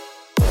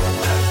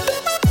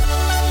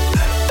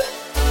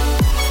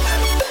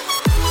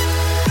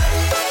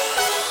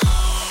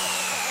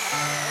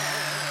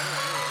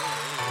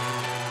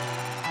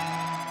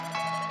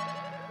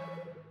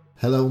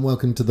Hello and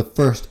welcome to the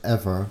first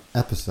ever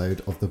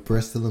episode of the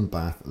Bristol and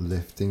Bath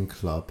Lifting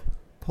Club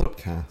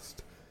podcast.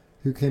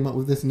 Who came up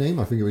with this name?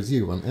 I think it was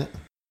you, wasn't it?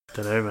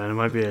 Don't know, man. It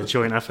might be a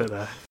joint effort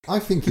there. I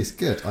think it's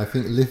good. I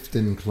think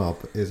Lifting Club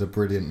is a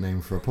brilliant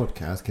name for a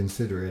podcast,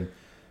 considering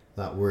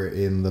that we're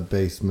in the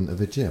basement of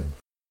a gym.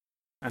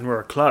 And we're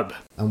a club.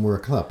 And we're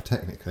a club,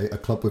 technically. A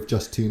club with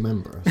just 2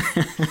 members.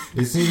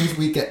 As soon as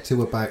we get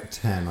to about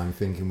 10, I'm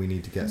thinking we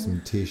need to get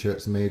some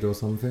t-shirts made or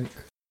something.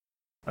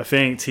 I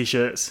think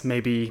t-shirts,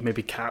 maybe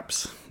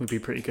caps would be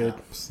pretty good.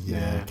 Caps,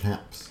 yeah,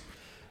 caps.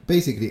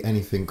 Basically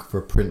anything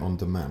for print on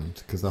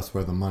demand, because that's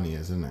where the money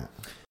is, isn't it?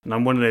 And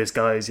I'm one of those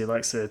guys who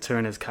likes to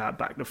turn his cap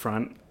back to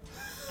front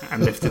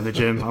and lift in the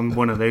gym. I'm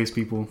one of those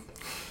people.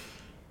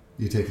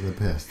 You taking the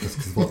piss?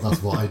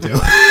 That's what I do.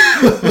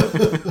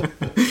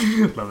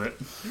 Love it.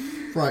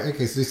 Right,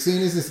 okay, so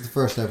seeing as this is the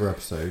first ever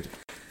episode,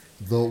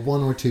 the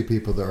 1 or 2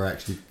 people that are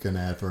actually going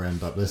to ever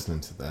end up listening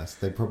to this,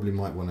 they probably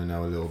might want to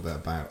know a little bit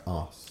about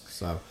us.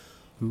 So,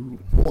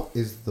 What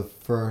is the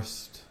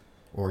first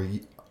or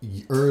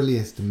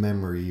earliest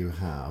memory you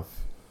have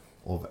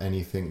of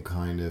anything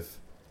kind of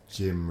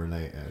gym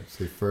related?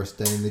 So first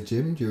day in the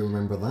gym, do you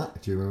remember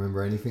that? Do you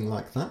remember anything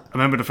like that? I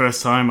remember the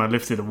first time I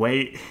lifted a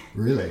weight.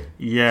 Really?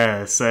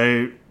 Yeah,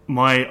 so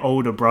my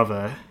older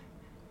brother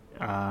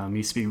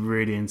used to be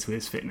really into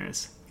his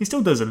fitness. He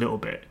still does a little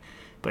bit,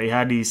 but he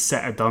had these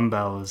set of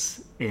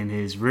dumbbells in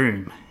his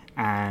room.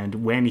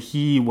 And when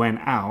he went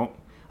out,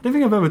 I don't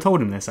think I've ever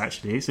told him this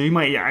actually, so he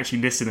might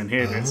actually listen and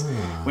hear this.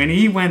 When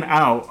he went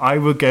out, I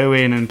would go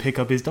in and pick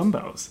up his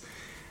dumbbells.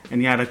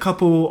 And he had a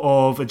couple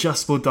of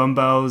adjustable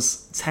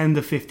dumbbells, 10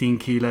 to 15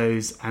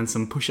 kilos, and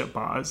some push-up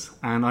bars.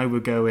 And I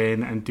would go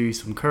in and do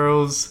some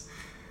curls,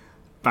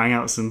 bang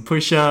out some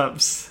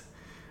push-ups.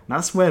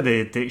 That's where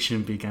the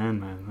addiction began,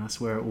 man. That's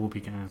where it all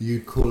began.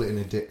 You'd call it an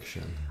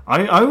addiction?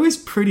 I was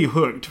pretty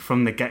hooked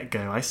from the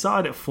get-go. I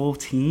started at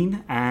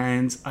 14,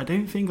 and I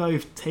don't think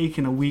I've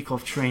taken a week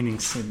off training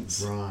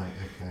since. Right,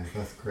 okay,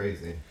 that's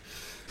crazy.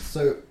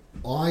 So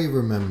I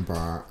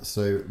remember,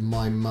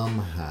 my mum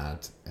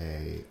had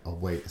a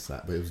weight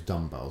set, but it was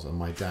dumbbells, and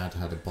my dad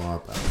had a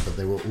barbell, but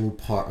they were all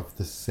part of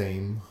the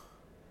same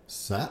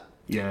set.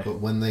 Yeah. But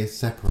when they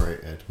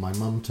separated, my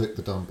mum took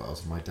the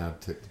dumbbells and my dad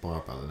took the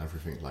barbell and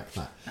everything like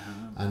that.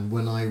 And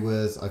when I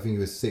think it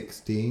was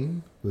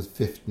 16, I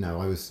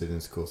was still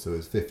in school, so it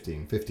was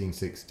 15,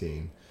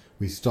 16,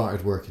 we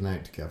started working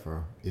out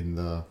together in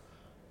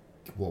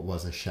what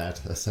was a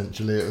shed,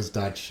 essentially. It was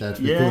Dad's shed.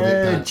 We called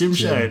it Dad's gym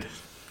shed.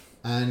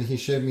 And he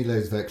showed me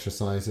loads of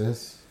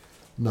exercises,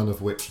 none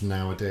of which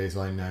nowadays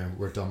I know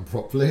were done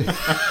properly,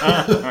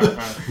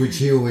 which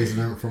he always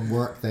learnt from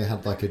work. They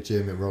had like a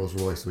gym at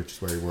Rolls-Royce, which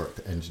is where he worked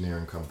at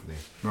engineering company.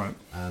 Right.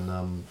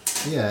 And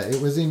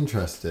it was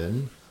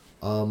interesting.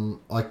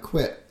 I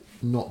quit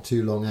not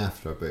too long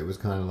after, but it was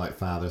kind of like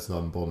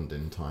father-son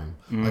bonding time.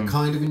 I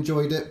kind of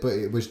enjoyed it, but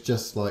it was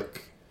just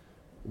like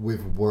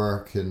with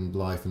work and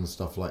life and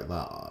stuff like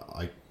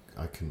that,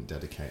 I couldn't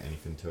dedicate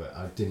anything to it.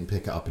 I didn't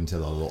pick it up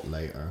until a lot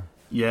later.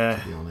 Yeah,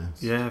 to be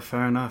honest. Yeah,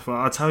 fair enough. Well,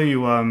 I'll tell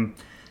you,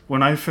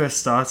 when I first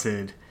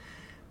started,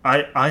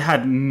 I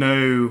had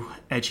no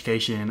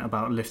education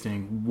about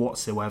lifting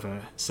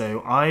whatsoever.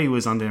 So I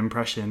was under the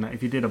impression that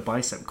if you did a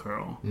bicep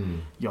curl,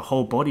 your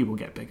whole body will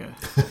get bigger.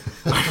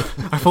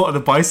 I thought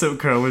the bicep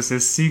curl was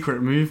this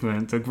secret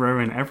movement to grow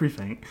in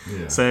everything.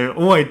 Yeah. So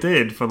all I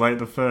did for like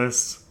the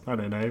first,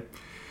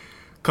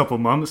 couple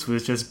months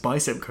was just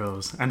bicep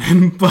curls and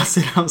then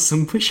busted out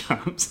some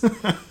push-ups.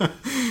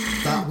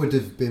 That would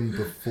have been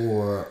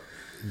before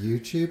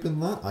YouTube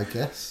and that, I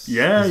guess.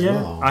 Yeah.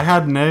 Well. I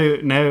had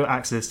no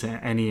access to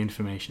any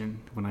information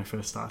when I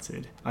first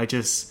started. I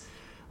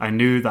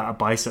knew that a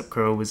bicep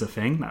curl was a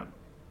thing that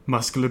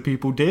muscular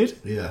people did.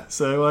 Yeah.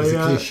 So it's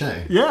a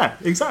cliche. Yeah,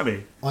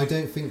 exactly. I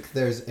don't think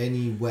there's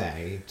any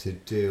way to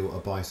do a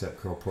bicep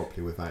curl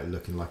properly without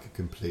looking like a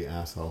complete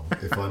asshole,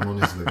 if I'm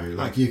honest with you.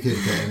 Like, you could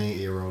get an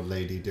 80-year-old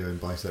lady doing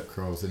bicep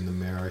curls in the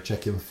mirror,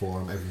 checking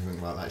form,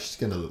 everything like that. She's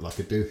going to look like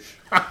a douche.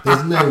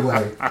 There's no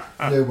way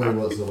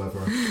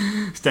whatsoever.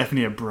 It's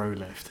definitely a bro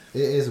lift.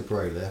 It is a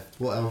bro lift.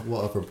 What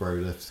other bro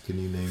lifts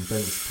can you name?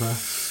 Bench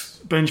press?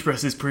 Bench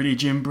press is pretty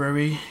gym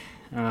bro-y,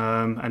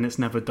 and it's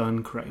never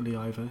done correctly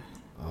either.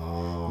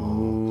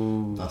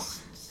 Oh, ooh.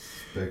 That's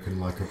spoken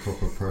like a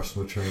proper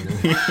personal trainer.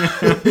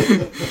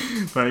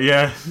 But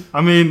yeah,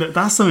 I mean,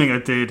 that's something I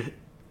did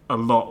a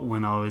lot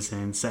when I was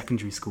in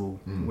secondary school,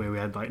 where we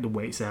had like the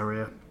weights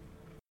area,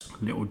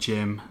 little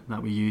gym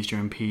that we used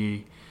during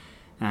PE,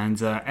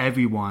 and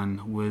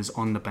everyone was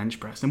on the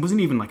bench press. It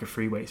wasn't even like a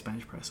free weights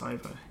bench press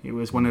either. It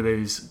was one of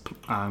those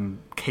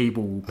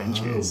cable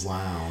benches. Oh,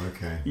 wow,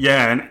 okay.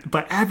 Yeah,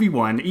 but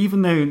everyone,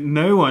 even though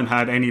no one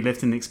had any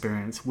lifting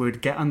experience,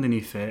 would get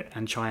underneath it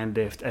and try and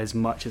lift as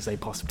much as they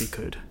possibly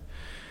could,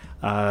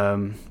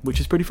 which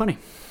is pretty funny.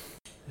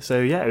 So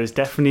yeah, it was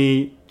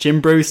definitely,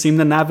 gym bros seemed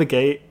to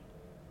navigate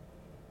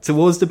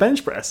towards the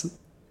bench press.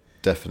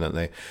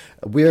 Definitely.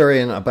 We're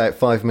in about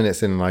 5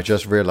 minutes in and I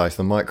just realised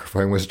the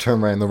microphone was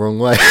turned around the wrong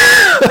way.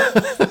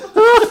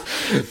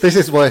 This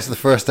is why it's the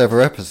first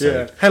ever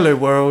episode. Yeah. Hello,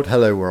 world.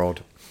 Hello,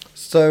 world.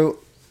 So,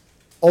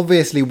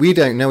 obviously, we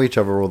don't know each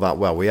other all that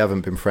well. We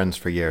haven't been friends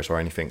for years or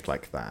anything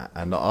like that.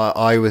 And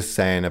I was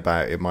saying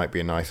about it might be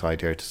a nice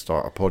idea to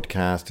start a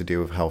podcast to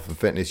do with health and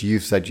fitness.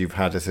 You've said you've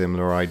had a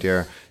similar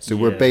idea. So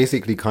we're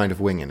basically kind of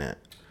winging it.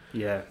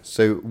 Yeah.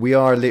 So we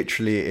are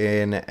literally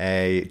in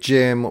a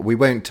gym. We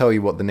won't tell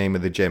you what the name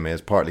of the gym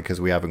is, partly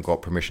because we haven't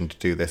got permission to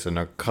do this and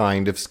are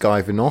kind of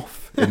skiving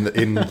off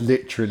in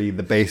literally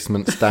the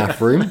basement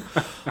staff room.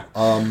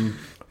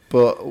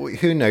 But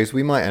who knows?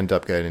 We might end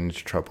up going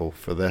into trouble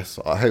for this.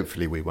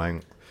 Hopefully we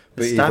won't.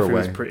 But The staff either room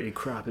way, is pretty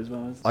crap as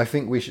well. I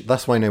think we should.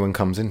 That's why no one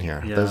comes in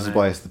here. Yeah, This I is know.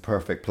 why it's the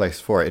perfect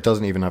place for it. It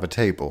doesn't even have a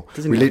table.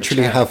 Doesn't We even have a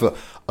literally chair. have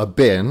a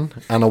bin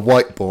and a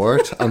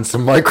whiteboard and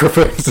some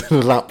microphones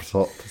and a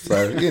laptop.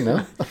 So, you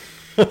know.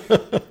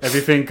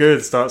 Everything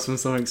good starts from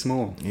something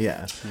small.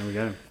 Yeah. There we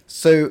go.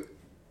 So,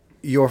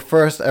 your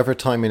first ever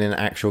time in an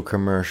actual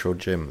commercial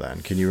gym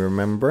then, can you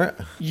remember it?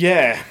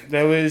 Yeah,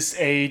 there was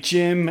a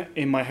gym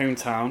in my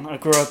hometown. I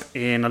grew up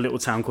in a little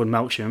town called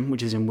Melksham,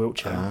 which is in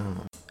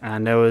Wiltshire.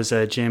 And there was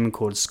a gym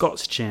called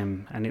Scott's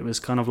Gym, and it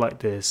was kind of like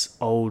this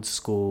old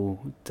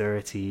school,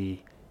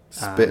 dirty...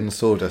 Spit and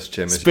sawdust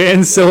gym. Spit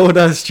and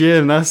sawdust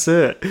gym, that's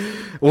it.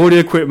 All the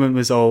equipment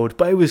was old,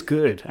 but it was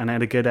good and it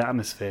had a good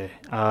atmosphere.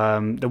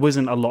 There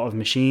wasn't a lot of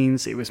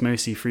machines. It was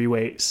mostly free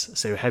weights,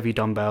 so heavy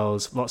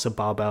dumbbells, lots of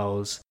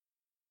barbells.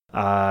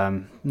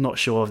 Not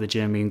sure if the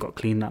gym even got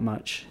cleaned that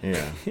much.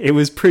 Yeah. It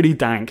was pretty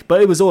dank, but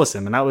it was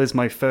awesome, and that was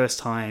my first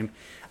time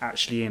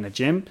actually in a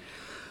gym.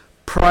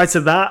 Prior to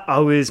that, I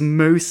was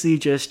mostly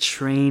just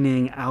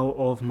training out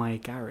of my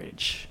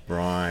garage.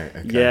 Right.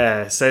 Okay.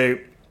 Yeah, so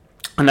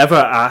I never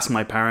asked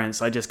my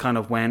parents. I just kind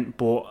of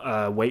bought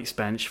a weights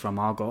bench from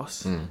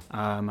Argos, and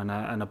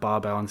a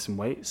barbell and some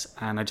weights,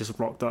 and I just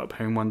rocked up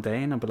home one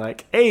day and I'd be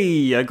like,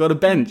 "Hey, I got a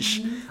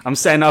bench. I'm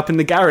setting up in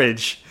the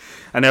garage."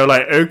 And they were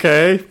like,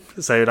 "Okay."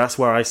 So that's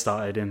where I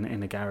started in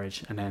the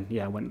garage, and then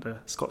I went to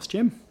Scott's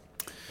Gym.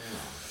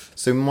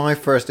 So my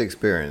first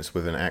experience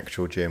with an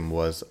actual gym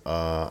was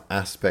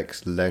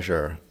Aspects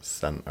Leisure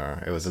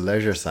Centre. It was a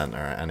leisure centre,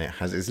 and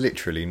it's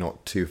literally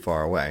not too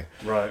far away.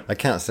 Right. I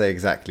can't say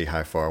exactly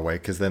how far away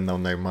because then they'll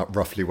know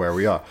roughly where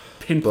we are.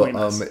 Pinpoint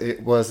But us.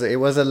 it was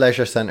a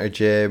leisure centre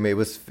gym. It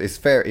was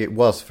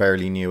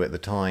fairly new at the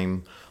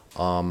time.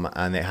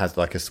 And it has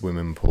like a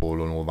swimming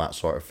pool and all that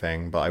sort of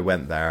thing. But I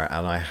went there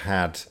and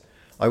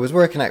I was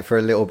working out for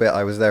a little bit.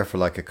 I was there for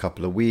like a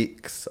couple of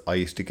weeks. I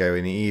used to go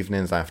in the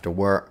evenings after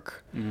work.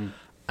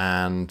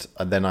 And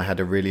then I had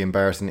a really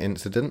embarrassing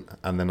incident,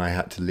 and then I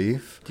had to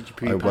leave. Did you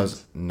pee your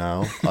pants?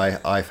 No.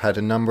 I've had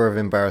a number of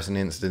embarrassing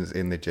incidents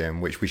in the gym,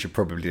 which we should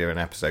probably do an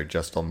episode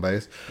just on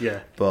those.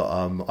 Yeah. But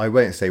I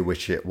won't say what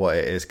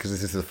it is, because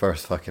this is the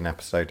first fucking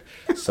episode.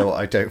 So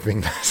I don't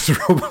think that's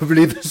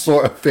probably the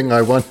sort of thing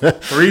I want to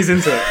Breeze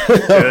into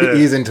it.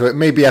 ease into it.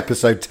 Maybe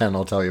episode 10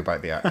 I'll tell you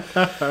about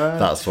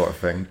that sort of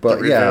thing. But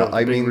The yeah, reveal, I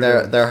the big mean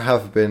reveal. there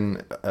have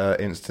been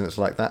incidents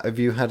like that. Have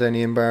you had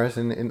any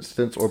embarrassing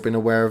incidents or been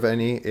aware of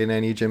any in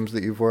any gyms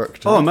that you've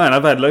worked at? Oh man,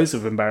 I've had loads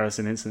of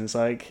embarrassing incidents.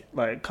 Like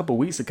a couple of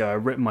weeks ago, I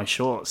ripped my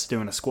shorts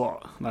doing a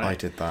squat. I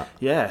did that.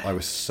 Yeah. I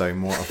was so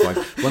mortified.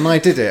 When I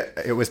did it,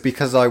 it was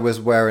because I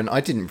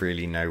didn't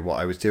really know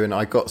what I was doing.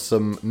 I got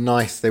some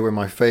they were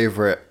my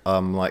favourite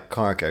like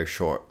cargo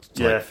shorts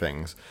type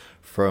things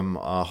from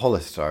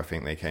Hollister, I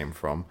think they came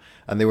from.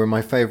 And they were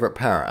my favourite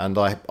pair. And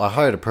I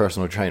hired a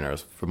personal trainer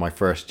for my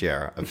first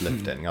year of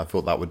lifting. I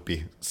thought that would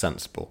be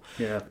sensible.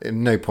 Yeah. At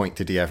no point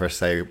did he ever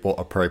say what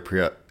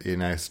appropriate,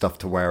 stuff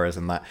to wear is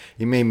and that.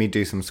 He made me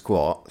do some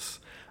squats.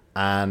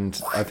 And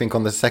I think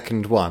on the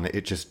second one,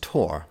 it just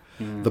tore.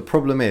 The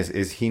problem is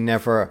he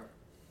never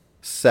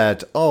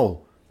said,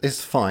 "Oh,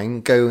 it's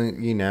fine, go,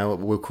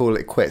 we'll call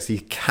it quits." He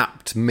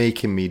kept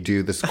making me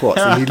do the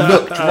squats. And he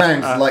looked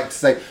around like to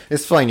say,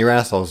 "It's fine, your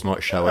asshole's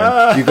not showing.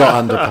 You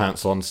got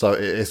underpants on, so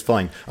it's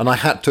fine." And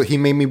he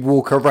made me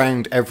walk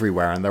around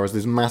everywhere. And there was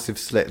this massive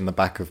slit in the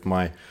back of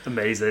my...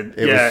 Amazing.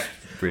 It yeah.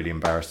 was really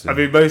embarrassing. I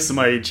mean, most of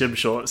my gym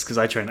shorts, because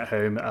I train at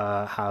home,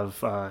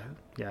 have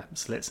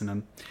slits in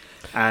them.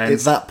 And At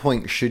that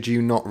point, should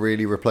you not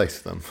really replace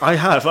them? I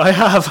have.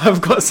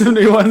 I've got some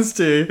new ones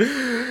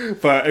too,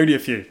 but only a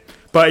few.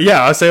 But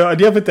yeah, so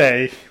the other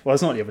day, well,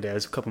 it's not the other day, it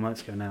was a couple of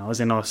months ago now. I was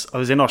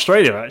in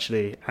Australia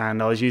actually,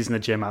 and I was using the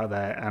gym out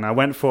there, and I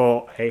went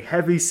for a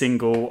heavy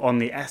single on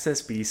the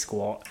SSB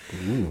squat.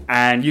 Ooh.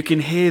 And you can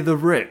hear the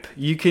rip.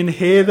 You can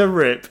hear the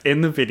rip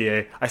in the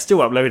video. I still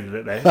uploaded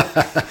it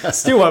though.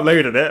 Still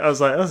uploaded it. I was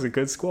like, that's a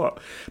good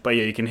squat. But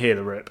yeah, you can hear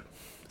the rip.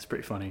 It's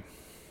pretty funny.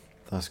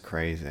 That's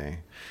crazy.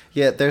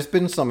 Yeah, there's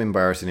been some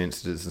embarrassing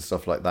incidents and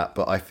stuff like that,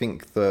 but I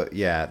think that,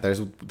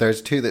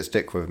 there's two that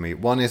stick with me.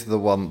 One is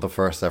the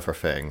first ever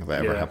thing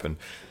that ever happened.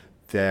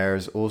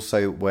 There's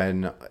also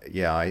when,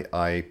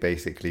 I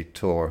basically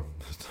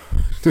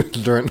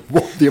learned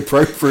what the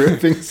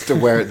appropriate things to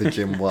wear at the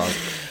gym was.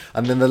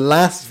 And then the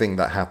last thing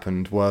that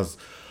happened was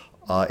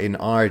in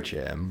our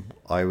gym,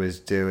 I was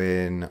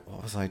doing,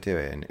 what was I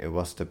doing? It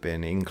must have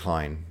been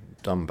incline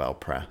dumbbell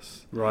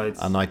press. Right.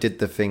 And I did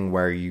the thing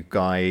where you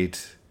guide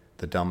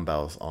the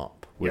dumbbells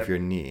up with your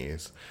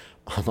knees.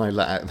 And I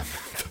let out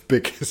the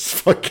biggest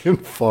fucking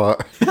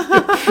fart.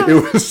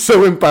 It was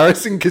so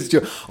embarrassing because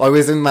I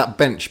was in that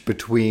bench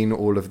between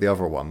all of the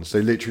other ones. So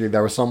literally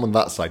there was someone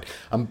that side.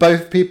 And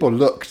both people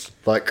looked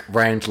like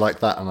round like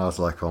that. And I was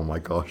like, oh my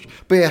gosh.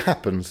 But it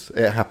happens.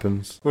 It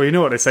happens. Well, you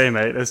know what they say,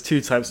 mate. There's two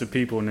types of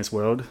people in this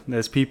world.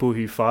 There's people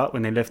who fart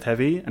when they lift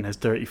heavy, and there's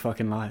dirty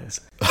fucking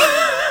liars.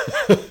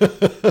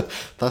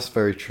 That's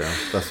very true.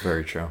 That's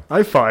very true.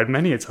 I've farted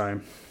many a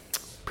time.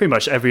 Pretty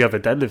much every other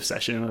deadlift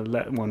session, I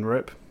let one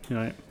rip.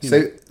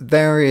 So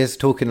there is,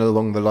 talking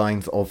along the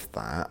lines of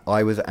that,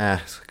 I was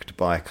asked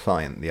by a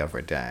client the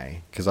other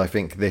day, because I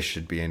think this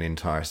should be an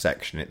entire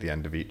section at the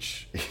end of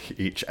each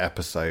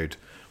episode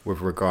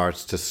with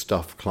regards to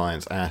stuff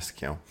clients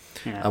ask you.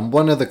 Yeah. And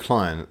one of the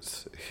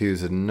clients,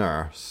 who's a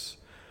nurse,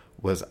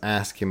 was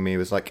asking me,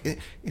 was like,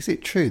 is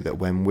it true that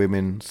when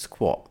women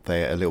squat,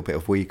 a little bit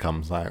of wee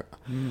comes out?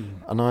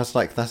 And I was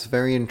like, that's a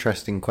very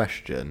interesting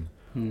question.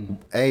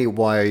 A,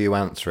 why are you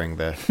answering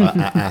this,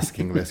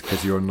 asking this,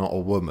 because you're not a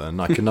woman?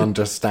 I can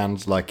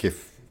understand, like,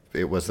 if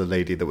it was a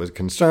lady that was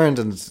concerned,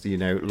 and,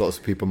 lots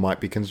of people might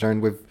be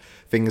concerned with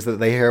things that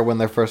they hear when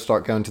they first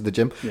start going to the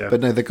gym. Yeah. But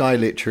no, the guy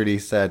literally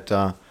said,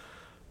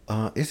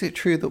 is it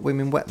true that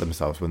women wet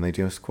themselves when they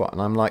do a squat?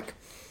 And I'm like,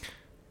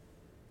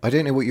 I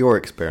don't know what your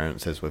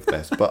experience is with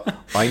this, but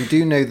I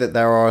do know that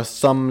there are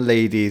some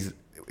ladies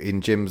in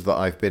gyms that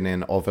I've been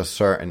in of a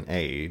certain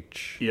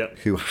age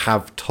who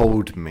have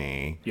told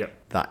me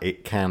that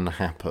it can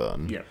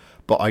happen. Yep.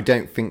 But I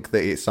don't think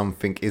that it's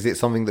something... Is it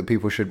something that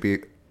people should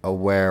be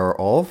aware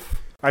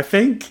of? I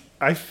think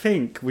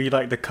we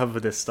like to cover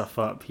this stuff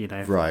up,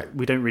 Right.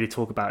 We don't really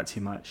talk about it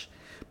too much.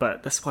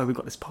 But that's why we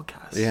got this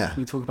podcast. Yeah.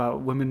 We talk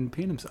about women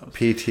peeing themselves.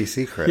 PT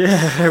secrets.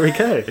 Yeah, there we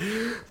go.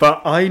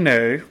 But I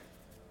know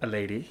a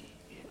lady...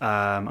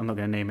 I'm not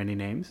going to name any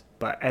names,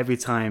 but every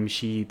time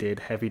she did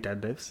heavy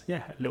deadlifts,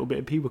 a little bit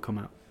of pee would come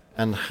out.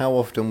 And how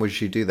often would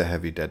she do the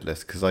heavy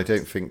deadlifts? Because I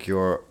don't think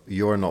you're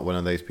not one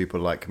of those people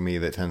like me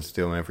that tends to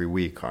do them every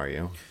week, are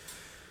you?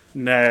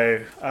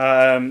 No.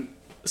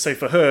 So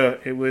for her,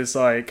 it was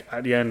like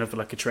at the end of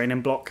like a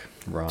training block.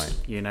 Right.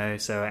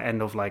 So at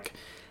end of like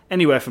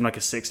anywhere from like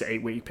a 6 to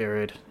 8 week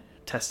period,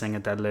 testing a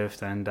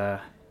deadlift and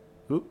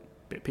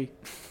bit of pee.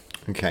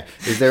 Okay.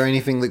 Is there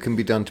anything that can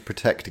be done to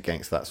protect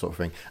against that sort of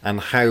thing?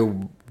 And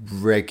how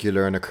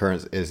regular an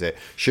occurrence is it?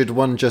 Should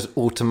one just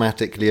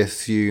automatically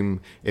assume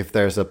if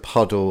there's a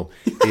puddle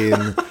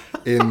in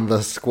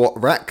the squat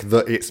rack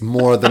that it's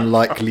more than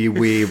likely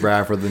wee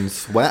rather than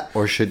sweat?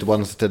 Or should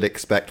one still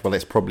expect, well,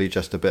 it's probably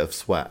just a bit of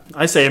sweat?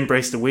 I say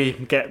embrace the wee.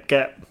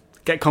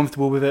 Get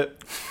comfortable with it.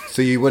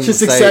 So you wouldn't just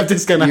say accept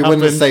it's gonna happen.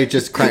 Wouldn't say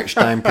just crouch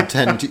down,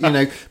 pretend,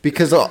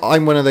 because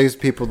I'm one of those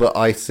people that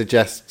I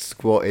suggest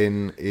squat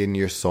in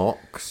your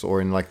socks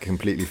or in like a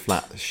completely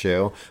flat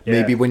shoe. Yeah.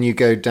 Maybe when you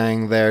go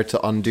down there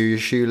to undo your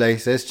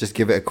shoelaces, just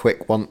give it a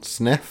quick once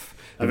sniff.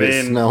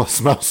 Smell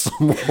some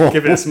more.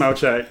 Give it a smell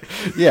check.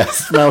 Yeah,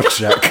 smell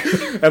check.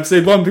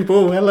 Episode 1,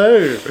 people,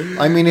 hello.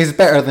 I mean, it's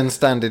better than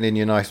standing in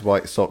your nice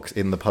white socks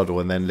in the puddle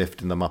and then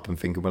lifting them up and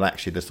thinking, well,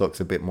 actually, the sock's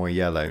a bit more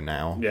yellow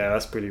now. Yeah,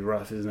 that's pretty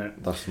rough, isn't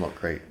it? That's not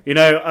great.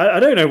 I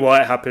don't know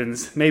why it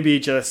happens. Maybe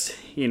just,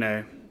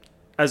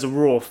 as a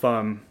rule of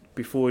thumb,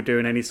 before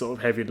doing any sort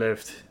of heavy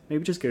lift,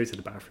 maybe just go to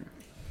the bathroom.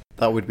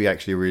 That would be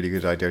actually a really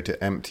good idea,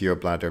 to empty your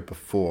bladder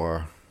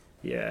before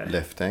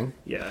lifting.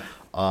 Yeah.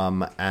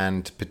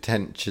 And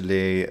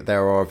potentially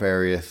there are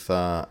various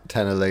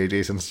tenor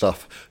ladies and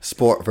stuff.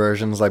 Sport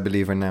versions, I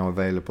believe, are now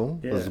available.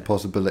 Yeah. There's a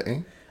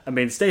possibility. I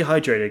mean, stay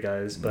hydrated,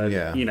 guys, but,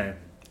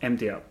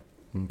 empty up.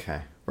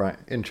 Okay, right.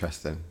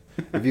 Interesting.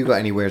 Have you got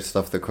any weird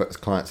stuff that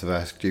clients have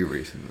asked you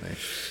recently?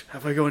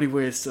 Have I got any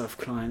weird stuff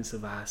clients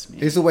have asked me?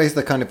 It's always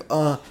the kind of,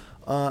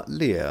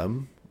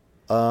 Liam,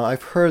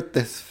 I've heard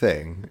this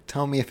thing.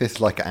 Tell me if it's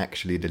like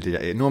actually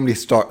legit. It normally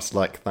starts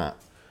like that.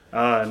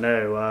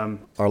 No.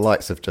 Our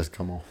lights have just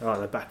come off. Oh,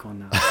 they're back on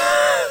now.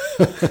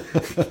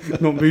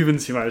 Not moving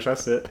too much,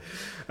 that's it.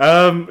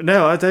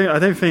 No, I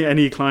don't think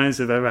any clients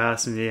have ever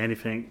asked me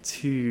anything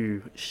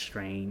too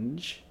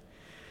strange.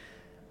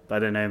 But I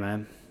don't know,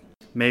 man.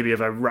 Maybe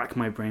if I rack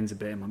my brains a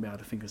bit, I might be able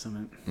to think of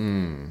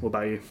something. What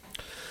about you?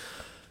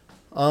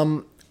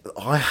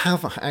 I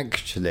have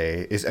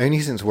actually. It's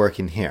only since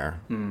working here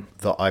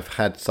that I've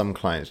had some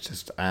clients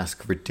just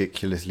ask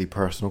ridiculously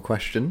personal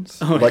questions.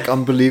 Like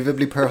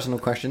unbelievably personal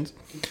questions.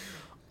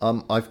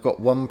 I've got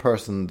one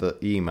person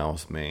that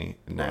emails me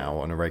now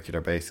on a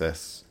regular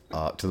basis,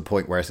 to the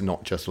point where it's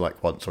not just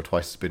like once or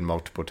twice, it's been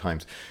multiple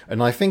times.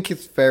 And I think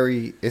it's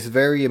very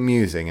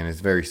amusing and it's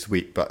very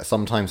sweet, but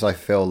sometimes I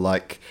feel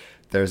like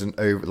there's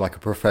a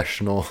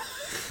professional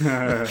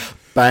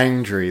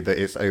boundary that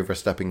it's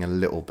overstepping a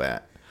little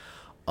bit.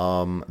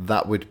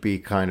 That would be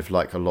kind of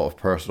like a lot of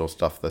personal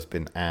stuff that's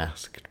been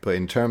asked. But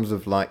in terms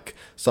of like,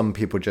 some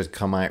people just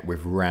come out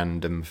with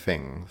random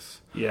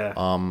things. Yeah.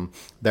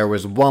 There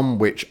was one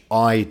which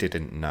I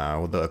didn't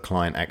know that a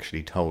client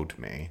actually told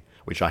me.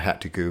 which I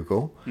had to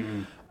Google.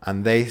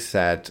 And they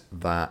said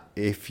that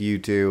if you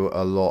do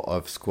a lot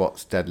of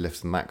squats,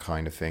 deadlifts, and that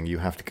kind of thing, you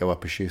have to go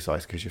up a shoe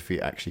size because your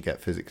feet actually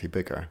get physically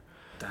bigger.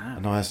 Damn.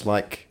 And I was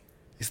like,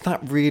 is that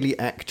really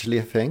actually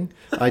a thing?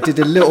 I did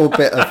a little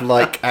bit of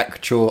like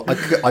actual...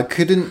 I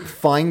couldn't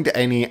find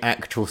any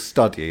actual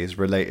studies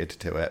related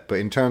to it, but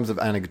in terms of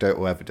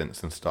anecdotal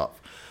evidence and stuff,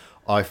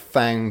 I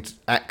found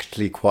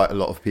actually quite a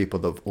lot of people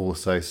that have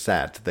also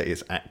said that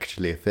it's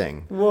actually a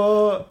thing.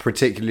 What?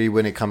 Particularly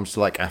when it comes to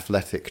like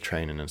athletic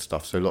training and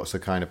stuff. So lots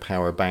of kind of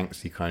power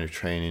banksy kind of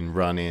training,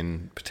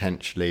 running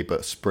potentially,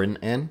 but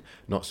sprinting,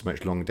 not so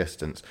much long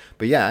distance.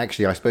 But yeah,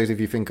 actually, I suppose if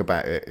you think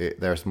about it,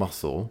 there's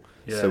muscle.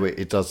 Yeah. So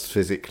it does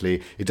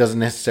physically, it doesn't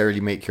necessarily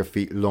make your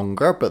feet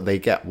longer, but they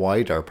get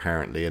wider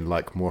apparently and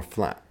like more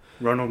flat.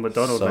 Ronald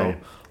McDonald, mate.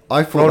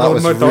 I thought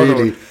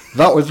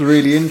that was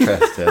really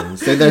interesting.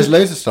 So there's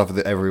loads of stuff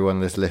that everyone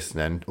that's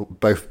listening,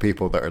 both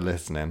people that are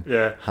listening,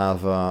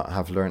 have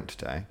learnt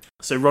today.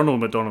 So Ronald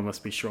McDonald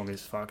must be strong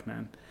as fuck,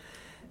 man.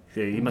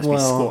 Yeah, he must be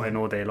squatting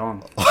all day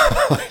long.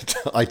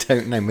 I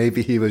don't know.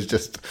 Maybe he was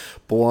just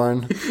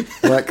born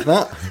like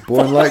that.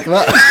 Born like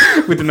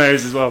that. With the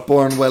nose as well.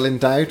 Born well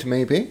endowed,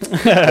 maybe.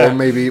 Or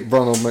maybe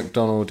Ronald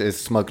McDonald is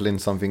smuggling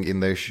something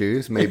in those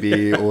shoes. Maybe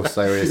he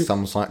also is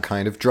some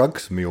kind of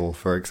drugs mule,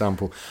 for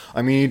example.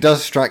 I mean, he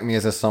does strike me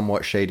as a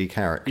somewhat shady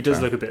character. He does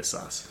look a bit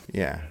sus.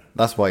 Yeah.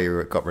 That's why he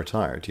got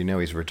retired. You know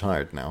he's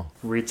retired now.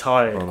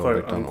 Retired, Ronald quote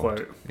McDonald.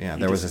 unquote. Yeah,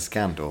 there was a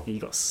scandal. He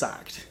got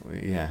sacked.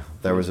 Yeah,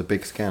 there was a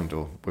big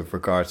scandal with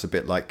regards a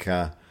bit like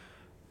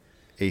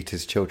Eat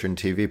His Children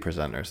TV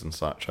presenters and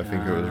such. I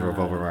think it was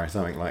revolving around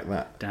something like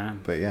that.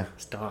 Damn. But yeah.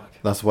 It's dark.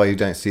 That's why you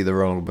don't see the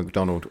Ronald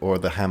McDonald or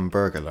the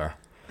Hamburglar.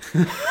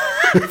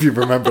 If you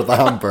remember the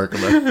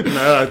Hamburglar.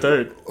 No, I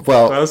don't.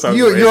 Well,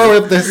 you're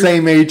of the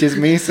same age as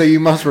me, so you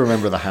must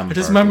remember the Hamburglar. I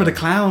just remember the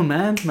clown,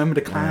 man. Remember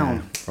the clown.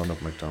 Yeah,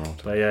 Ronald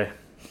McDonald. But yeah,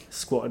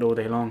 squatted all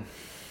day long.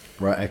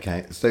 Right,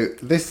 okay. So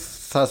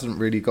this hasn't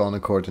really gone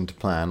according to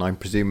plan. I'm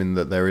presuming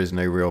that there is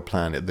no real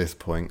plan at this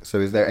point.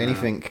 So is there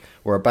anything,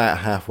 we're about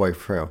halfway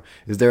through,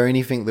 is there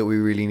anything that we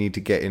really need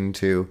to get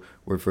into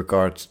with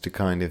regards to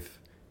kind of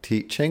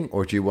teaching,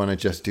 or do you want to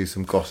just do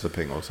some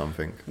gossiping or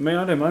something? I mean,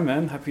 I don't mind,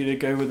 man. Happy to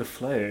go with the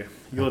flow.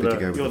 You're the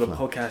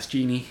podcast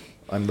genie.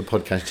 I'm the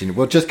podcast genie.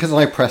 Well, just because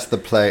I press the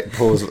play,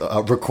 pause,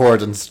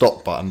 record and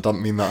stop button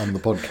doesn't mean that I'm the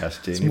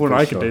podcast genie. It's more than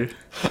I can do.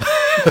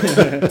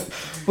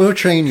 We'll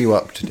train you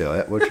up to do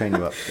it.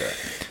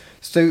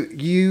 So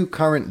you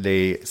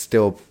currently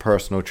still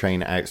personal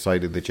train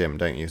outside of the gym,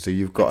 don't you? So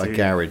you've got a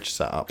garage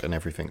set up and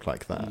everything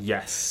like that.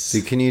 Yes.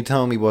 So can you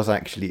tell me what's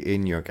actually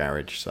in your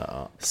garage set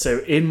up? So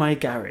in my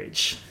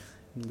garage,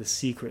 the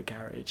secret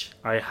garage,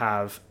 I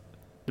have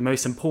the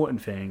most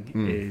important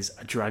thing is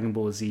a Dragon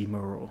Ball Z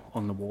mural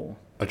on the wall.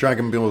 A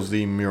Dragon Ball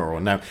Z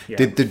mural. Now,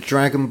 did the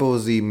Dragon Ball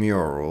Z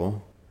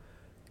mural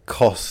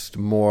cost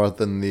more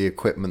than the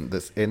equipment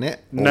that's in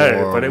it?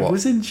 No, but it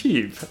wasn't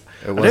cheap.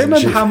 I don't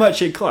remember how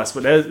much it cost,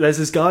 but there's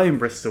this guy in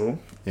Bristol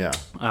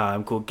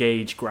called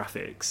Gauge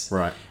Graphics.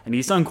 Right. And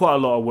he's done quite a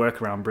lot of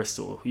work around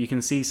Bristol. You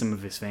can see some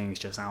of his things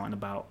just out and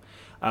about.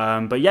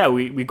 But yeah,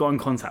 we got in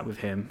contact with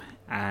him,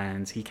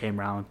 and he came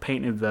around,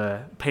 painted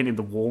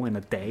the wall in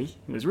a day.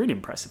 It was really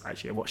impressive,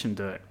 actually. I watched him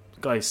do it.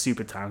 The guy is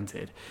super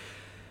talented.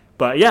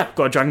 But yeah,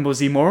 got a Dragon Ball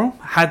Z mural.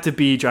 Had to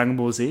be Dragon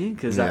Ball Z,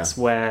 because that's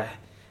where...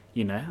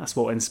 that's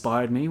what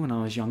inspired me when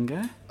I was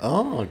younger.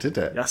 Oh, did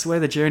it? That's where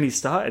the journey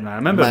started, man. I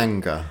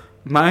remember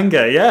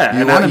Manga, yeah.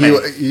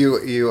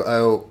 You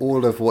owe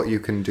all of what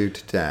you can do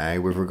today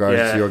with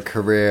regards to your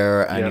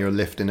career and your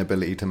lifting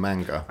ability to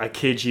manga. I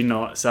kid you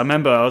not. So I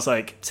remember I was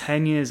like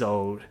 10 years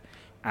old,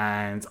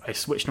 and I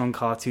switched on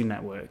Cartoon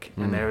Network,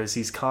 and there was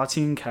these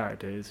cartoon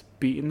characters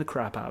beating the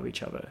crap out of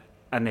each other,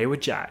 and they were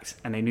jacked,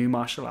 and they knew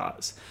martial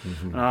arts,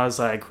 and I was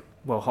like,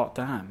 well, hot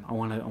damn, I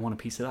want a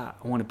piece of that.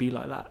 I want to be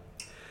like that.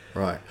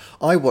 Right.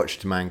 I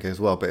watched manga as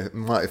well, but it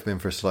might have been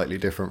for slightly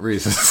different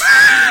reasons.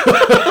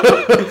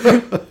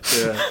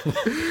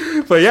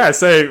 But yeah,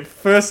 so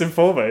first and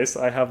foremost,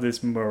 I have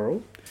this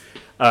mural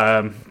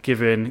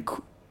giving,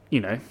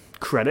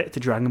 credit to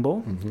Dragon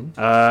Ball.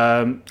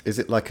 Is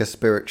it like a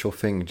spiritual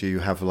thing? Do you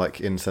have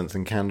like incense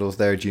and candles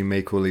there? Do you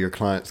make all of your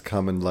clients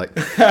come and like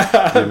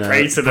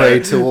pray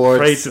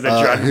towards the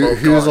Dragon Ball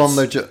who's on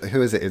the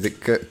who is it? Is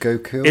it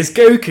Goku? It's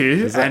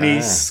Goku, and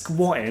he's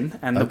squatting,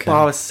 and the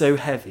bar is so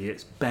heavy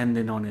it's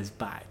bending on his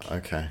back.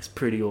 Okay, it's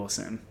pretty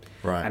awesome.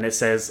 Right, and it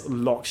says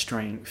Lock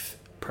Strength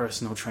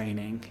Personal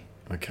Training.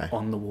 Okay,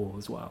 on the wall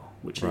as well,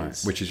 which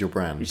is your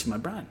brand. Which is my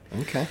brand.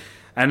 Okay,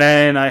 and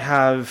then I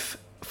have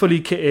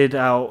fully kitted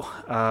out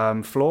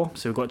floor.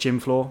 So we've got gym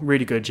floor,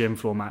 really good gym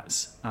floor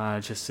mats,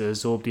 just to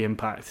absorb the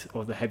impact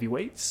of the heavy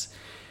weights.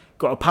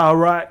 Got a power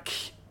rack,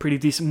 pretty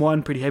decent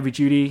one, pretty heavy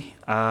duty.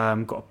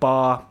 Got a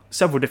bar,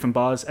 several different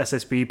bars,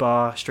 SSB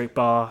bar, straight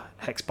bar,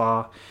 hex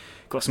bar.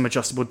 Got some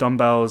adjustable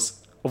dumbbells.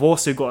 I've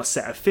also got a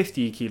set of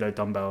 50 kilo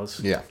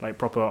dumbbells, like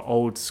proper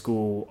old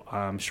school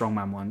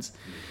strongman ones.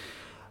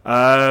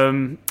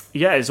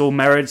 Yeah, it's all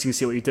merits. You can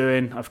see what you're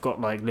doing. I've got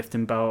like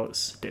lifting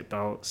belts, dip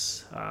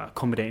belts,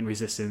 accommodating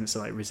resistance, so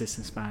like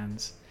resistance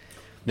bands.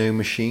 No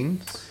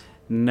machines?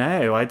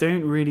 No, I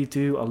don't really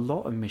do a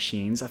lot of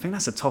machines. I think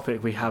that's a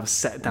topic we have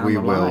set down We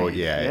the line. will,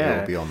 yeah,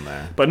 it'll be on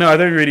there. But no, I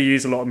don't really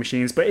use a lot of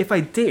machines. But if I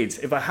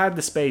had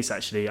the space,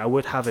 actually, I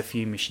would have a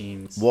few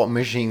machines. What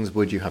machines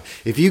would you have?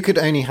 If you could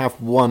only have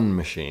one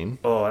machine,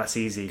 Oh, that's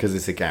easy. because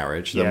it's a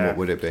garage, then what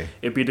would it be?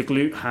 It'd be the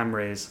glute ham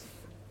raise.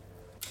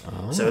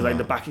 Oh. So like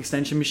the back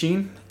extension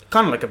machine,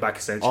 kind of like a back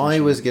extension. I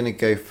machine. was going to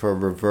go for a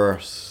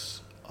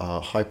reverse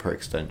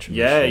hyperextension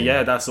Yeah, machine.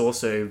 yeah, that's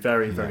also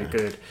very, very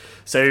good.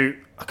 So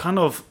I kind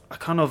of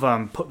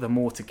put them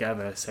all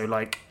together. So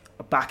like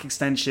a back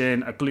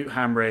extension, a glute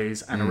ham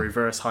raise, and a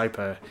reverse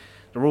hyper.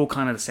 They're all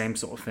kind of the same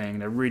sort of thing.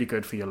 They're really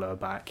good for your lower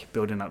back,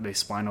 building up those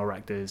spinal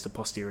erectors, the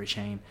posterior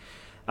chain.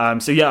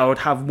 So yeah, I would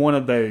have one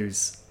of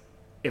those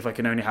if I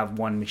can only have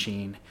one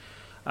machine.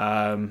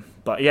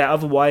 But yeah,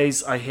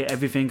 otherwise I hit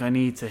everything I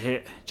need to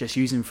hit just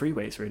using free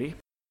weights, really.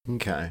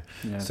 Okay.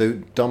 Yeah. So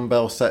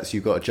dumbbell sets,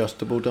 you've got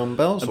adjustable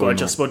dumbbells? I've or got not?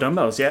 adjustable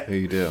dumbbells, yeah. Who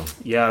you do?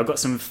 Yeah, I've got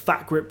some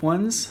fat grip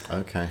ones,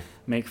 Okay.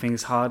 make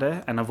things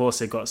harder, and I've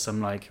also got some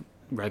like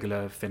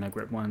regular thinner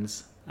grip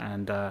ones.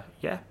 And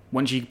yeah,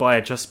 once you buy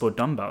adjustable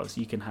dumbbells,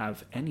 you can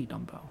have any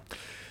dumbbell.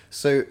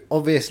 So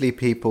obviously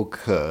people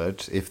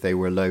could, if they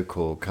were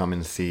local, come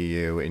and see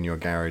you in your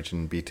garage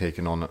and be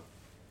taken on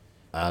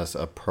as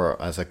a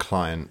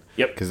client.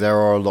 Yep. Because there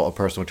are a lot of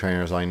personal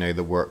trainers I know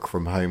that work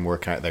from home,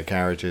 work out their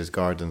garages,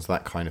 gardens,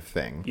 that kind of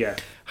thing. Yeah.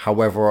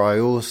 However, I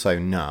also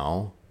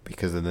know,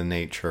 because of the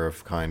nature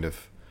of kind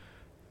of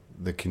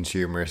the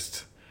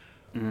consumerist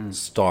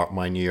start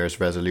my New Year's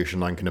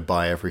resolution, I'm going to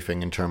buy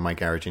everything and turn my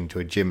garage into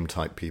a gym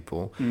type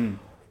people.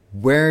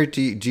 Where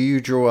do you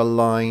draw a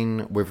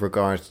line with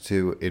regards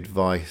to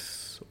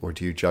advice, or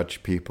do you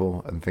judge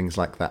people and things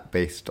like that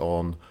based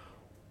on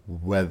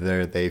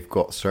whether they've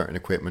got certain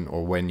equipment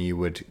or when you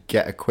would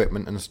get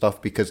equipment and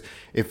stuff? Because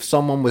if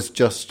someone was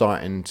just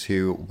starting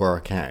to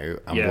work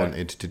out and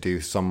wanted to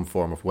do some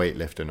form of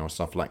weightlifting or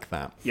stuff like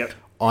that, Yep.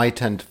 I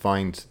tend to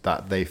find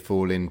that they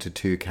fall into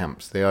two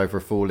camps. They either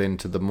fall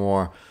into the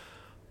more,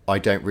 I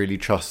don't really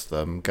trust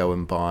them, go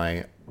and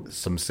buy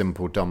some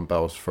simple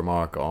dumbbells from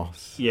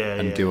Argos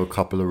and do a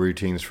couple of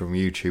routines from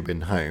YouTube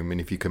in home,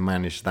 and if you can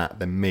manage that,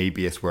 then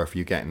maybe it's worth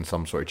you getting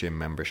some sort of gym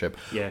membership,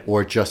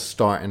 or just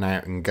starting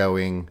out and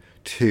going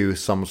to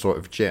some sort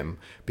of gym,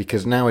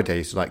 because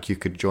nowadays like you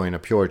could join a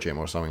Pure Gym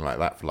or something like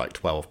that for like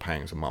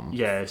 £12 a month.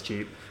 Yeah, it's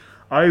cheap.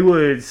 I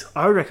would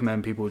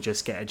recommend people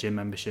just get a gym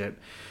membership,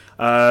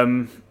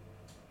 but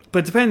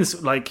it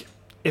depends. Like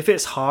if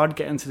it's hard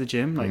getting to the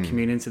gym, like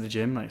commuting to the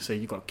gym, like say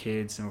you've got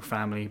kids and a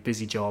family,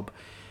 busy job,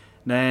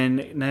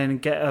 then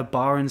get a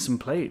bar and some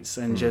plates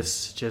and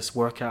just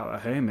work out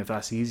at home if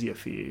that's easier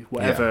for you.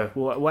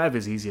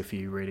 Whatever's easier for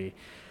you, really.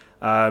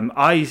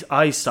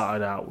 I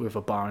started out with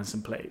a bar and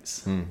some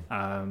plates,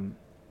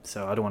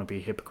 so I don't want to be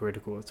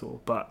hypocritical at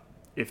all. But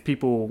if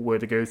people were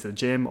to go to the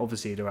gym,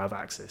 obviously they'll have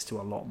access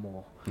to a lot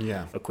more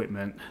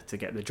equipment to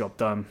get the job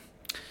done.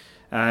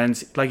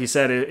 And like you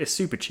said, it's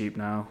super cheap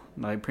now.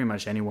 Like pretty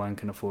much anyone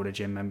can afford a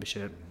gym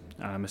membership.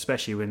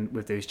 Especially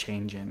with those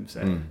chain gyms,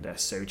 they're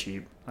so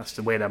cheap. That's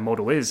the way that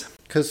model is.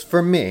 Because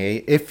for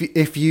me,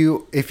 if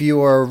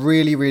you are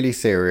really, really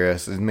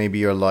serious, and maybe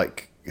you're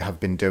like have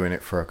been doing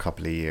it for a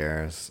couple of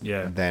years,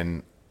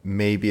 then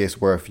maybe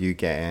it's worth you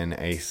getting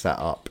a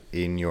setup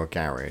in your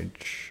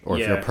garage. Or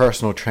if you're a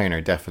personal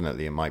trainer,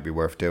 definitely it might be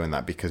worth doing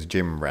that, because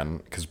gym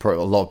rent. Because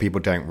a lot of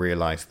people don't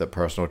realize that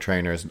personal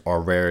trainers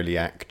are rarely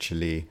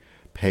actually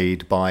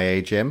paid by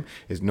a gym.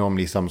 It's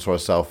normally some sort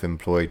of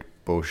self-employed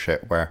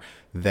bullshit where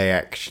they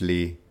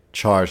actually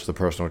charge the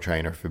personal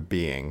trainer for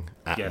being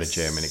at the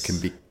gym, and it can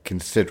be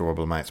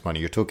considerable amounts of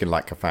money. You're talking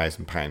like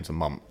 £1,000 a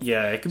month.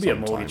 Yeah, it could be a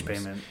mortgage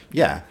payment.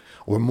 Yeah,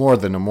 or more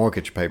than a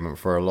mortgage payment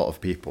for a lot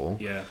of people.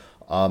 Yeah.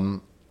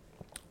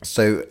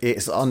 So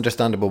it's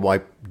understandable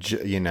why,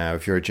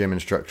 if you're a gym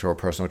instructor or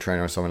personal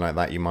trainer or something like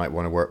that, you might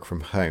want to work from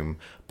home.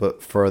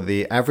 But for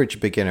the average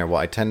beginner,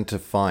 what I tend to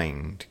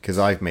find, because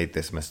I've made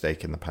this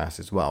mistake in the past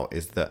as well,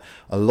 is that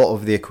a lot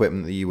of the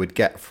equipment that you would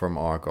get from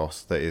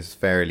Argos that is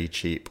fairly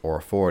cheap or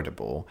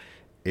affordable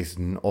is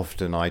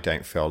often, I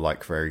don't feel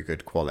like, very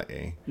good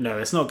quality. No,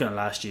 it's not going to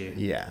last you.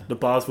 Yeah. The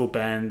bars will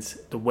bend,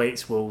 the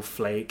weights will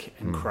flake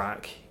and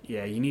crack.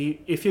 Yeah,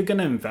 if you're going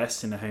to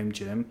invest in a home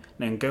gym,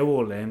 then go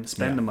all in,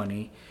 spend the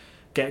money,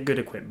 get good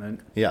equipment.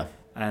 Yeah.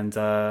 And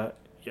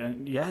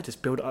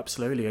just build it up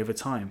slowly over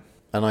time.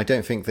 And I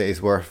don't think that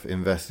it's worth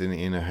investing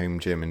in a home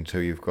gym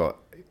until you've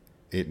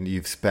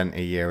spent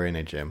a year in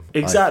a gym.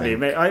 Exactly,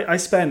 mate. I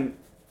spent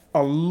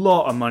a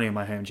lot of money in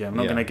my home gym. I'm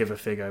not going to give a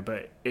figure,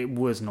 but it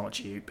was not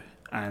cheap.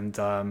 And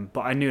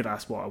but I knew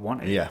that's what I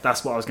wanted. Yeah.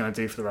 That's what I was going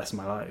to do for the rest of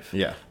my life.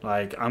 Yeah.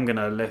 Like I'm going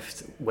to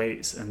lift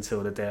weights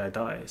until the day I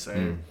die.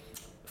 So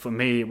for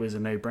me, it was a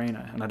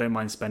no-brainer, and I don't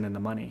mind spending the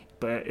money.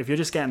 But if you're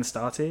just getting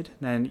started,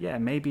 then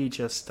maybe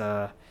just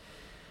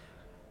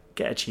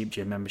get a cheap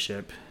gym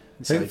membership.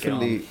 So get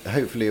on.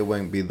 Hopefully it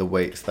won't be the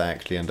weights that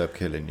actually end up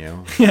killing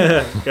you.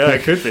 yeah,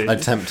 it could be.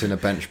 Attempting a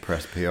bench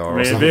press PR or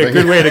It'd something. be a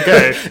good way to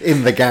go.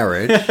 In the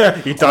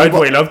garage. You died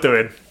what you love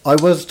doing. I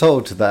was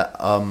told that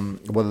one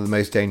of the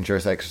most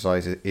dangerous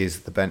exercises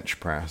is the bench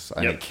press,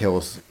 and Yep. it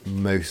kills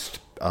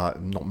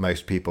not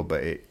most people,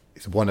 but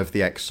it's one of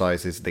the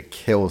exercises that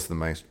kills the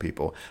most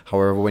people.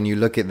 However, when you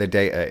look at the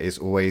data, it's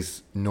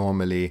always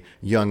normally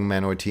young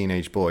men or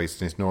teenage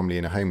boys, and it's normally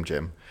in a home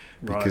gym.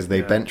 Because Right, they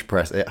yeah. bench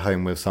press at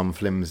home with some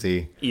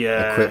flimsy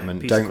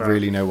equipment, piece of don't crap.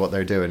 really know what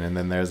they're doing, and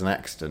then there's an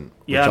accident,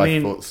 which Yeah, I I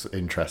mean- thought's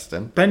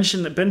interesting.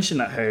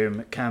 Benching at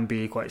home can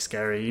be quite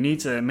scary. You need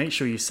to make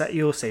sure you set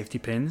your safety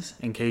pins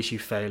in case you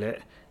fail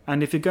it.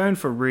 And if you're going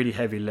for a really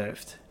heavy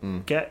lift,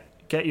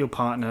 get your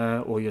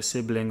partner or your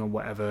sibling or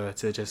whatever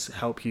to just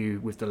help you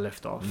with the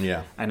lift off.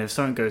 Yeah. And if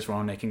something goes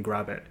wrong, they can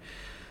grab it.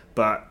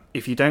 But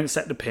if you don't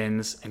set the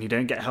pins and you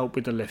don't get help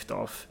with the lift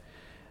off,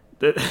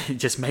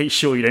 just make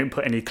sure you don't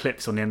put any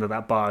clips on the end of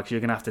that bar, because you're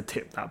going to have to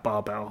tip that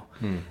barbell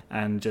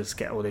and just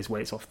get all these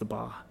weights off the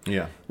bar,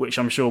 Yeah. which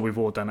I'm sure we've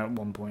all done at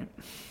one point.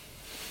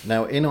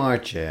 Now, in our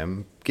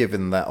gym,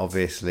 given that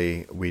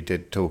obviously we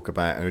did talk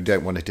about, and we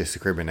don't want to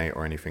discriminate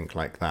or anything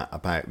like that,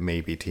 about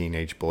maybe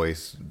teenage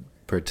boys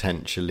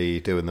potentially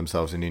doing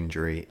themselves an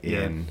injury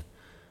in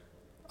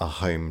a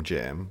home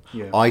gym,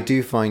 Yeah. I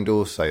do find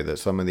also that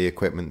some of the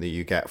equipment that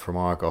you get from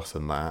Argos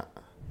and that,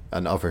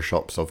 and other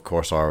shops, of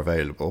course, are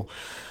available.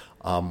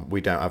 We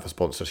don't have a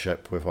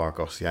sponsorship with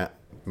Argos yet.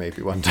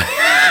 Maybe one day.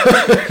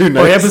 Who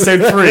knows? By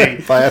episode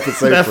 3. By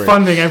episode They're 3.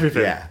 funding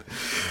everything. Yeah.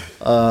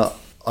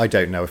 I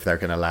don't know if they're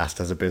going to last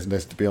as a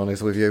business, to be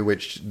honest with you,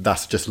 which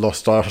that's just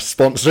lost our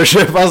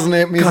sponsorship, hasn't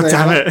it? God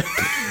damn it.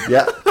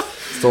 Yeah.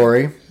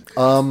 Sorry.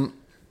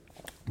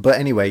 But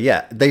anyway,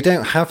 yeah, they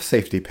don't have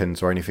safety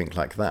pins or anything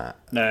like that.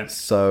 No.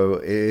 So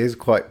it is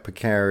quite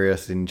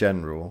precarious in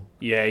general.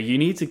 Yeah, you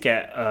need to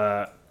get...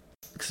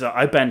 because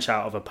I bench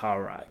out of a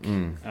power rack.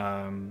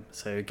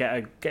 So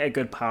get a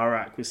good power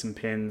rack with some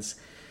pins.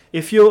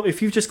 If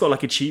you've just got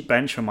like a cheap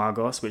bench from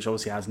Argos, which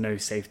obviously has no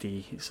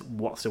safety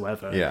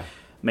whatsoever, Yeah.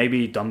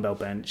 maybe dumbbell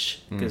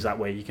bench, because that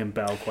way you can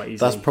bail quite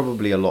easily. That's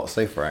probably a lot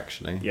safer,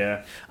 actually.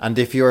 Yeah. And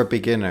if you're a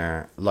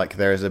beginner, like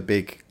there's a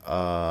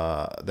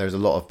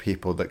lot of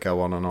people that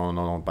go on and on and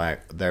on about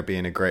there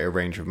being a greater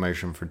range of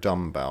motion for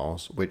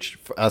dumbbells, which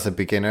as a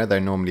beginner there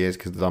normally is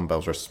because the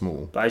dumbbells are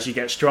small. But as you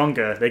get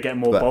stronger, they get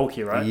more But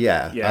bulky, right?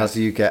 Yeah, as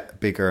you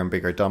get bigger and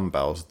bigger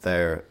dumbbells,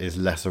 there is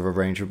less of a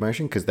range of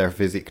motion because they're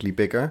physically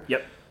bigger.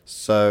 Yep.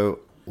 So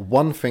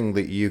one thing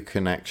that you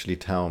can actually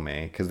tell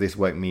me, because this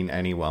won't mean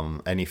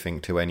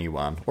anything to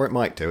anyone, or it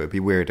might do, it'd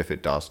be weird if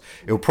it does.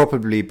 It'll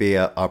probably be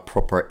you're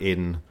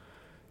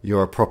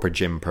a proper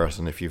gym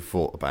person if you've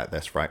thought about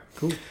this, right?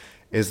 Cool.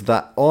 Is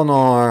that on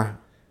our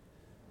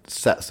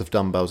sets of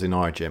dumbbells in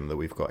our gym that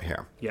we've got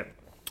here, Yep.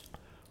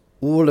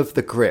 all of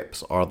the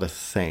grips are the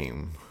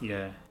same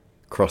Yeah.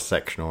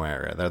 cross-sectional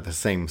area. They're the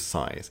same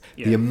size.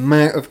 Yeah. The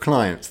amount of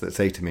clients that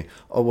say to me,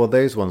 oh, well,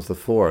 those ones, the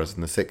 4s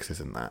and the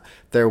 6s and that,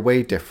 they're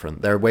way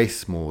different. They're way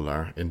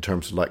smaller in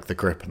terms of like the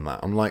grip and that.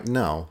 I'm like,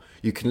 no,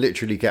 you can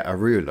literally get a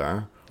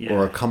ruler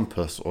or a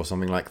compass or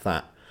something like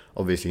that.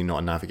 Obviously not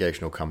a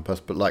navigational compass,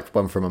 but like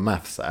one from a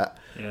math set,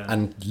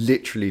 and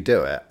literally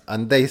do it.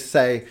 And they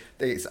say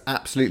that it's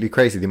absolutely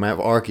crazy the amount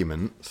of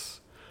arguments.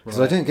 Because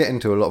I don't get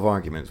into a lot of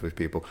arguments with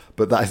people,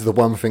 but that is the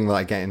one thing that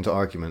I get into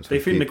arguments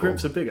with people. They think the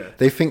grips are bigger.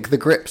 They think the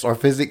grips are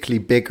physically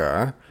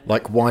bigger,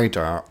 like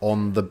wider,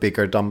 on the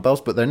bigger dumbbells,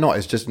 but they're not.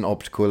 It's just an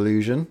optical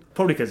illusion.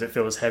 Probably because it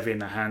feels heavy in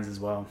the hands as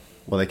well.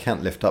 Well, they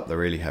can't lift up the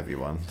really heavy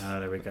ones. Oh,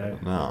 there we go.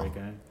 No. There we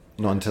go.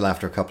 Not until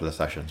after a couple of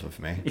sessions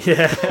with me.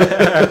 Yeah.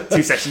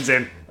 2 sessions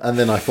in. And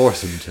then I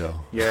force them to.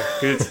 Yeah,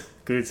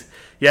 good.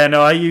 Yeah,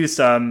 no, I use...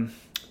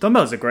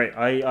 dumbbells are great.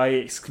 I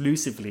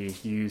exclusively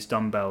use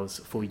dumbbells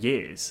for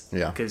years.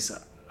 Yeah. Because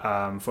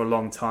for a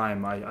long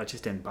time, I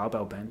just didn't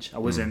barbell bench.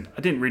 I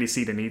didn't really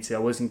see the need to. I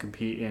wasn't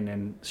competing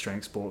in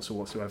strength sports or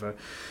whatsoever.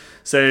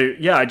 So,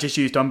 yeah, I just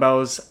used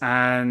dumbbells,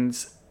 and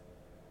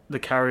the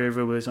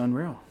carryover was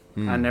unreal.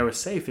 And they were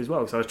safe as well,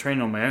 because I was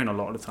training on my own a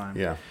lot of the time.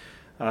 Yeah.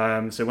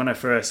 So when I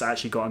first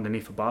actually got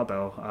underneath a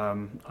barbell,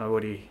 I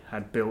already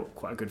had built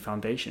quite a good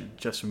foundation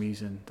just from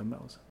using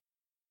dumbbells.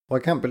 Well,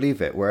 I can't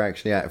believe it. We're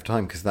actually out of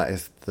time because that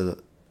is the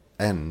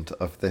end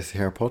of this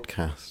here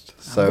podcast.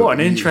 So what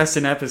an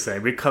interesting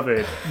episode. We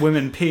covered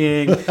women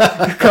peeing,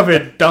 we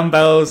covered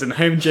dumbbells and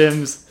home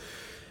gyms.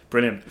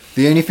 Brilliant.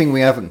 The only thing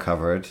we haven't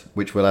covered,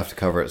 which we'll have to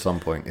cover at some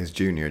point, is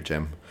junior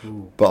gym.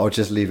 But I'll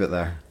just leave it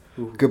there.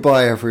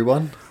 Goodbye,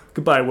 everyone.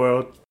 Goodbye,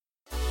 world.